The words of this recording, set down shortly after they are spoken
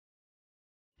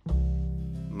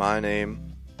My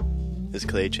name is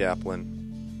Clay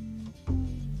Chaplin,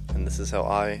 and this is how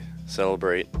I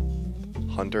celebrate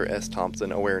Hunter S.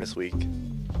 Thompson Awareness Week.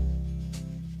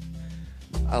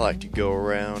 I like to go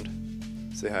around,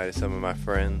 say hi to some of my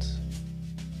friends.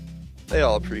 They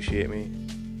all appreciate me.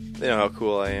 They know how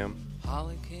cool I am.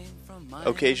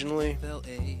 Occasionally,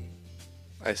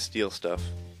 I steal stuff.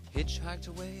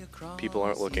 People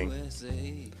aren't looking.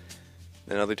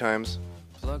 And other times,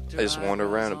 I just wander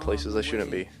around in places I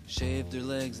shouldn't be. Shaved her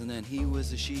legs and then he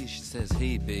was a she. She says,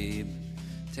 "Hey babe,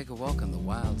 take a walk on the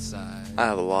wild side." I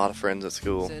have a lot of friends at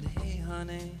school. Said, "Hey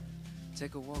honey,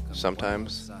 take a walk on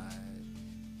Sometimes the wild side."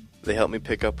 they help me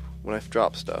pick up when I've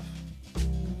dropped stuff.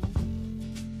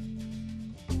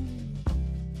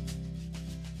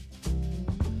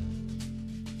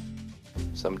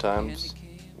 Sometimes,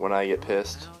 when I get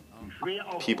pissed,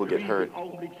 people get hurt.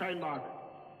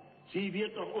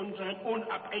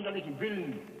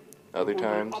 Other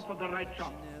times,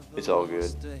 it's all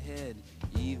good.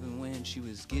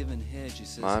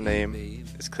 My name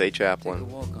is Clay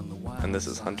Chaplin, and this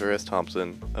is Hunter S.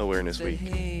 Thompson Awareness Week.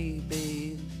 Hey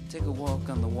babe, take a walk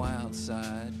on the wild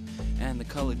side, and the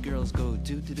colored girls go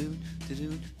do do do do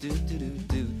do do do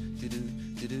do do